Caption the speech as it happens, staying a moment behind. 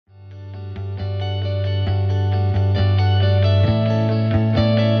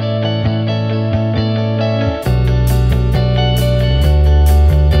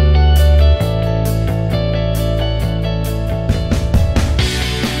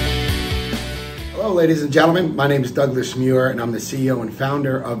Hello, ladies and gentlemen. My name is Douglas Muir, and I'm the CEO and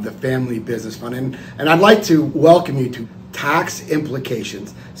founder of the Family Business Fund. And I'd like to welcome you to Tax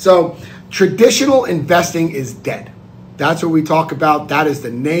Implications. So, traditional investing is dead. That's what we talk about. That is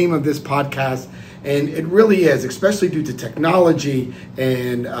the name of this podcast. And it really is, especially due to technology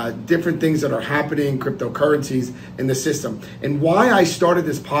and different things that are happening, cryptocurrencies in the system. And why I started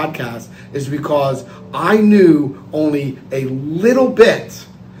this podcast is because I knew only a little bit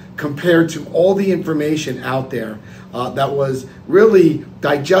compared to all the information out there that was really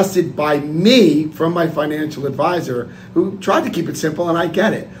digested by me from my financial advisor, who tried to keep it simple, and I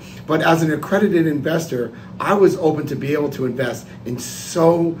get it. But as an accredited investor, I was open to be able to invest in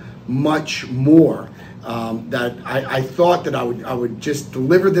so much more that I thought that I would just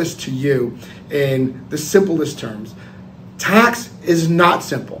deliver this to you in the simplest terms. Tax is not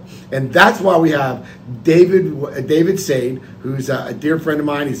simple, and that's why we have David Sade, who's a dear friend of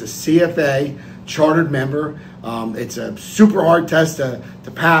mine. He's a CFA chartered member. It's a super hard test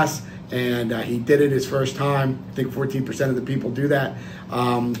to pass, and he did it his first time. I think 14% of the people do that.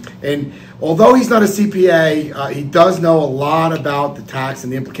 And although he's not a CPA, he does know a lot about the tax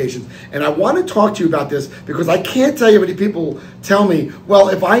and the implications. And I want to talk to you about this because I can't tell you how many people tell me, well,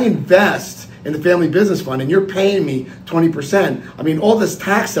 if I invest in the Family Business Fund and you're paying me 20%, I mean, all this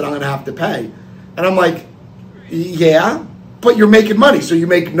tax that I'm going to have to pay. And I'm like, yeah, but you're making money. So you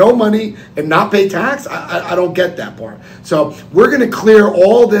make no money and not pay tax? I don't get that part. So we're going to clear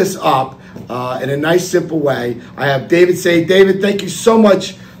all this up in a nice, simple way. I have David Sade. David, thank you so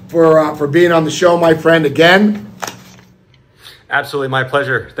much for being on the show, my friend, again. Absolutely, my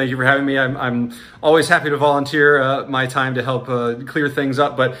pleasure. Thank you for having me. I'm always happy to volunteer my time to help clear things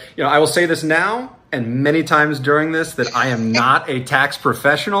up. But I will say this now and many times during this that I am not a tax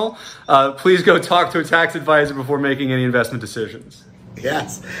professional. Please go talk to a tax advisor before making any investment decisions.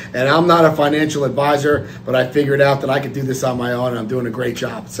 Yes, and I'm not a financial advisor, but I figured out that I could do this on my own, and I'm doing a great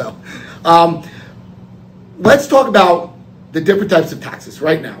job. So let's talk about the different types of taxes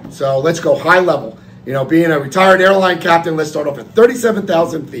right now. So let's go high level. Being a retired airline captain, let's start off at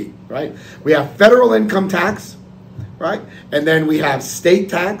 37,000 feet, right? We have federal income tax, right? And then we have state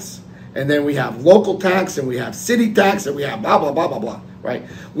tax, and then we have local tax, and we have city tax, and we have blah, blah, blah, blah, blah, right?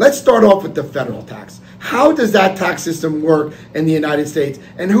 Let's start off with the federal tax. How does that tax system work in the United States?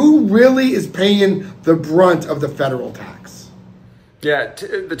 And who really is paying the brunt of the federal tax? Yeah,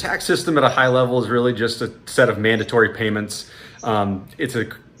 the tax system at a high level is really just a set of mandatory payments. It's a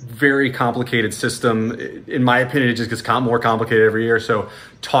very complicated system. In my opinion, it just gets more complicated every year. So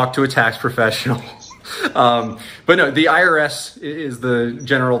talk to a tax professional. But no, the IRS is the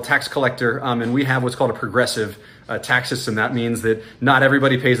general tax collector, and we have what's called a progressive tax system. That means that not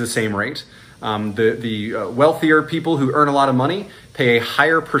everybody pays the same rate. The wealthier people who earn a lot of money pay a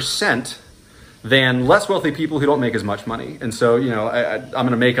higher percent than less wealthy people who don't make as much money. And so, I'm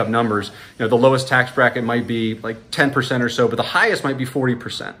going to make up numbers. The lowest tax bracket might be like 10% or so, but the highest might be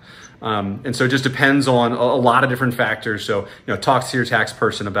 40%. And so it just depends on a lot of different factors. So, talk to your tax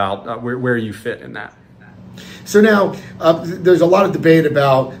person about where you fit in that. So now there's a lot of debate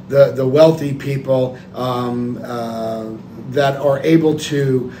about the wealthy people that are able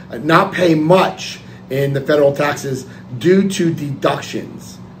to not pay much in the federal taxes due to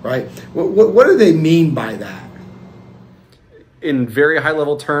deductions. Right? What do they mean by that? In very high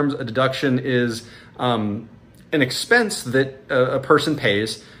level terms, a deduction is an expense that a person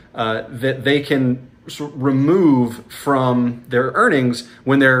pays that they can remove from their earnings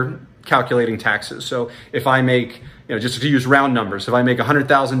when they're calculating taxes. So if I make, just to use round numbers, if I make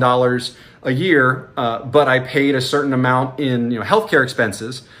 $100,000 a year, but I paid a certain amount in healthcare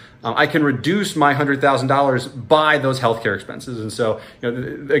expenses, I can reduce my $100,000 by those healthcare expenses. And so,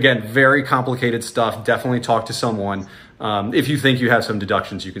 again, very complicated stuff. Definitely talk to someone if you think you have some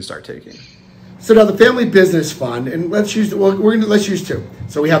deductions you can start taking. So now the Family Business Fund, and let's use two.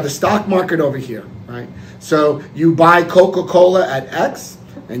 So we have the stock market over here, right? So you buy Coca-Cola at X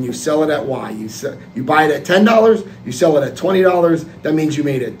and you sell it at Y. You buy it at $10, you sell it at $20. That means you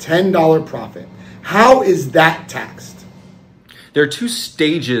made a $10 profit. How is that taxed? There are two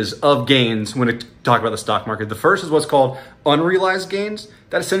stages of gains when we talk about the stock market. The first is what's called unrealized gains.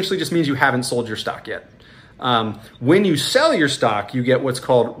 That essentially just means you haven't sold your stock yet. When you sell your stock, you get what's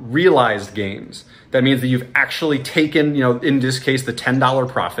called realized gains. That means that you've actually taken, in this case, the $10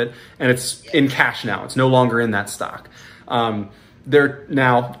 profit, and it's in cash now. It's no longer in that stock. Once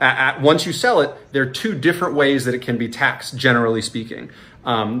you sell it, there are two different ways that it can be taxed, generally speaking.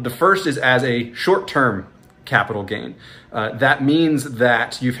 The first is as a short-term capital gain. That means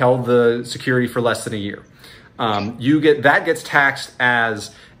that you've held the security for less than a year. that gets taxed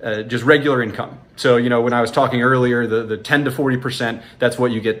as just regular income. So, when I was talking earlier, the 10 to 40%, that's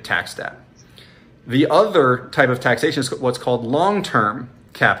what you get taxed at. The other type of taxation is what's called long-term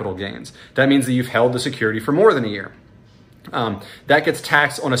capital gains. That means that you've held the security for more than a year. That gets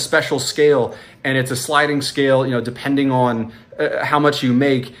taxed on a special scale, and it's a sliding scale, depending on how much you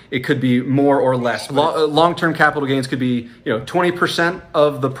make. It could be more or less. Long-term capital gains could be 20%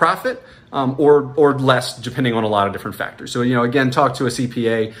 of the profit, or less, depending on a lot of different factors. So, again, talk to a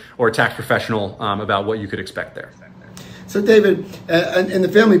CPA or a tax professional about what you could expect there. So, David, in the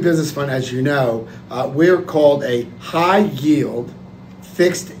Family Business Fund, as you know, we're called a high-yield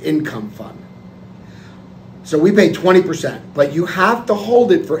fixed income fund. So we pay 20%, but you have to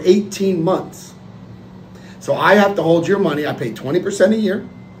hold it for 18 months. So I have to hold your money. I pay 20% a year,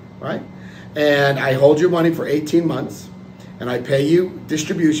 right? And I hold your money for 18 months, and I pay you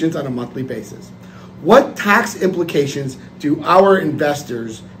distributions on a monthly basis. What tax implications do our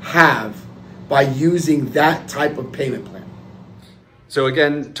investors have by using that type of payment plan? So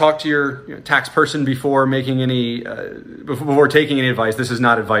again, talk to your tax person before making before taking any advice. This is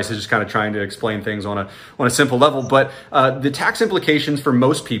not advice; it's just kind of trying to explain things on a simple level. But the tax implications for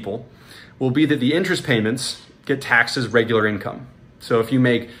most people will be that the interest payments get taxed as regular income. So if you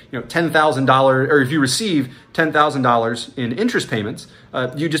make $10,000, or if you receive $10,000 in interest payments,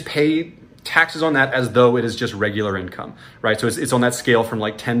 you just pay taxes on that as though it is just regular income, right? So it's on that scale from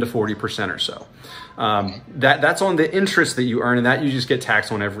like 10 to 40% or so. That's on the interest that you earn, and that you just get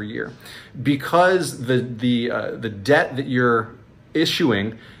taxed on every year. Because the debt that you're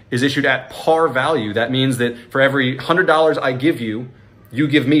issuing is issued at par value, that means that for every $100 I give you, you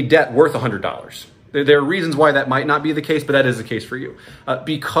give me debt worth $100. There are reasons why that might not be the case, but that is the case for you.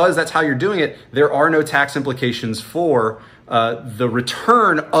 Because that's how you're doing it, there are no tax implications for the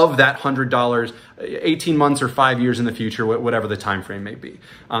return of that $100 18 months or 5 years in the future, whatever the time frame may be.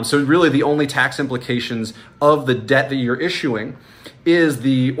 So really the only tax implications of the debt that you're issuing is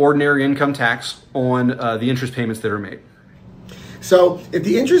the ordinary income tax on the interest payments that are made. So if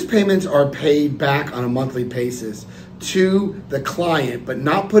the interest payments are paid back on a monthly basis to the client but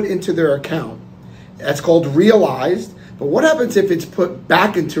not put into their account, that's called realized. But what happens if it's put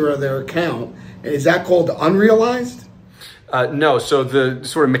back into their account? Is that called unrealized? No. So the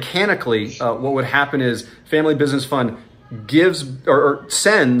sort of mechanically, what would happen is Family Business Fund gives or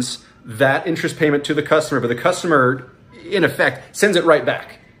sends that interest payment to the customer, but the customer, in effect, sends it right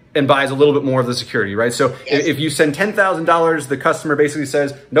back and buys a little bit more of the security, right? So if you send $10,000, the customer basically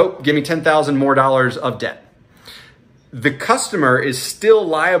says, nope, give me $10,000 more of debt. The customer is still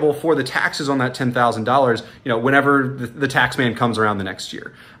liable for the taxes on that $10,000, whenever the tax man comes around the next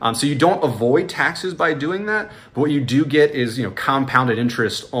year. So you don't avoid taxes by doing that, but what you do get is, compounded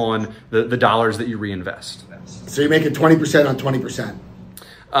interest on the dollars that you reinvest. So you're making 20% on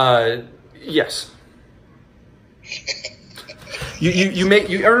 20%? Yes.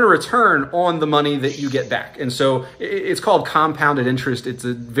 You earn a return on the money that you get back. And so it's called compounded interest. It's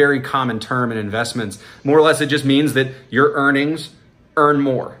a very common term in investments. More or less, it just means that your earnings earn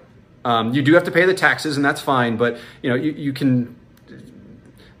more. You do have to pay the taxes, and that's fine, but you can,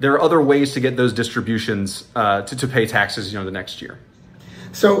 there are other ways to get those distributions to pay taxes, the next year.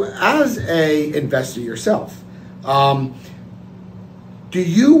 So as a investor yourself, do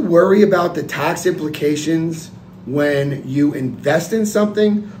you worry about the tax implications when you invest in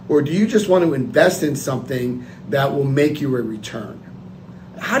something, or do you just want to invest in something that will make you a return?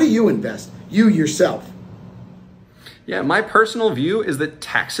 How do you invest, you yourself? Yeah, my personal view is that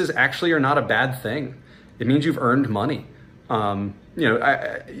taxes actually are not a bad thing. It means you've earned money.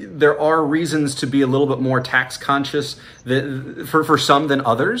 There are reasons to be a little bit more tax conscious for some than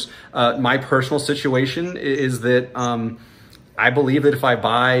others. My personal situation is that I believe that if I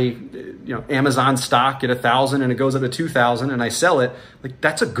buy, Amazon stock at 1,000 and it goes up to 2,000 and I sell it,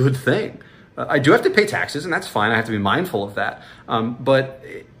 that's a good thing. I do have to pay taxes, and that's fine. I have to be mindful of that. But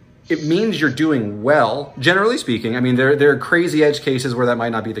it means you're doing well, generally speaking. I mean, there are crazy edge cases where that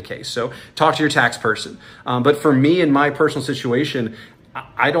might not be the case. So talk to your tax person. But for me, in my personal situation,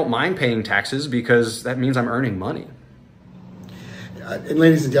 I don't mind paying taxes because that means I'm earning money. And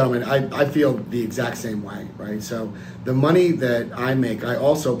ladies and gentlemen, I feel the exact same way, right? So the money that I make, I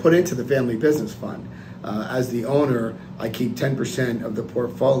also put into the Family Business Fund. As the owner, I keep 10% of the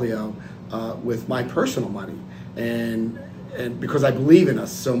portfolio with my personal money, and because I believe in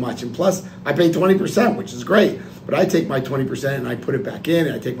us so much. And plus, I pay 20%, which is great. But I take my 20% and I put it back in,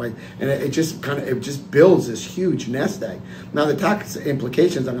 and I take it just builds this huge nest egg. Now the tax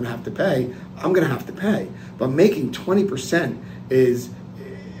implications I'm going to have to pay. But making 20% is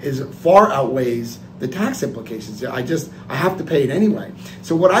far outweighs the tax implications. I have to pay it anyway.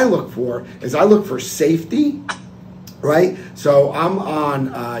 So what I look for is I look for safety, right? So I'm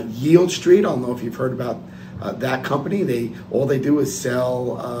on Yield Street. I don't know if you've heard about that company. All they do is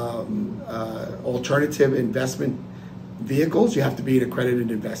sell alternative investment vehicles. You have to be an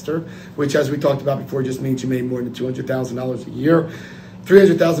accredited investor, which, as we talked about before, just means you made more than $200,000 a year,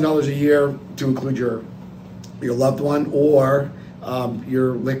 $300,000 a year to include your loved one, or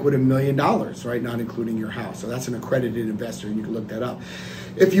you're liquid $1 million, right? Not including your house. So that's an accredited investor, and you can look that up.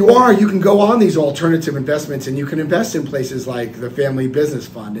 If you are, you can go on these alternative investments, and you can invest in places like the Family Business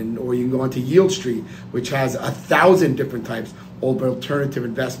Fund, or you can go onto Yield Street, which has 1,000 different types of alternative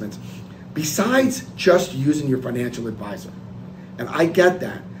investments, besides just using your financial advisor. And I get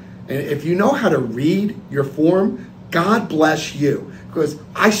that. And if you know how to read your form, God bless you, because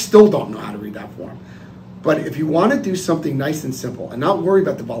I still don't know how to read that form. But if you want to do something nice and simple and not worry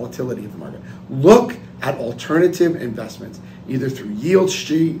about the volatility of the market, look at alternative investments, either through Yield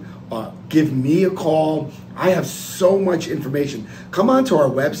Street, give me a call. I have so much information. Come on to our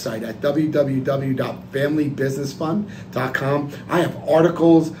website at www.familybusinessfund.com. I have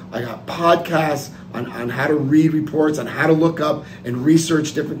articles, I got podcasts on how to read reports, on how to look up and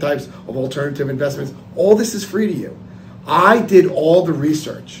research different types of alternative investments. All this is free to you. I did all the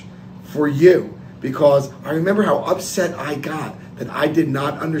research for you because I remember how upset I got that I did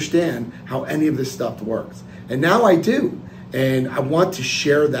not understand how any of this stuff works. And now I do. And I want to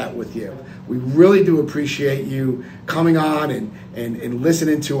share that with you. We really do appreciate you coming on and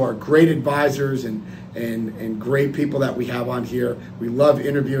listening to our great advisors and great people that we have on here. We love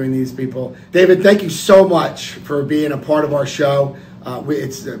interviewing these people. David, thank you so much for being a part of our show.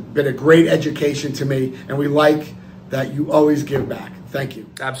 It's been a great education to me, and we like that you always give back. Thank you.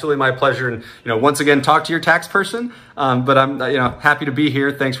 Absolutely, my pleasure. And once again, talk to your tax person. But I'm happy to be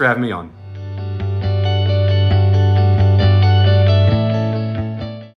here. Thanks for having me on.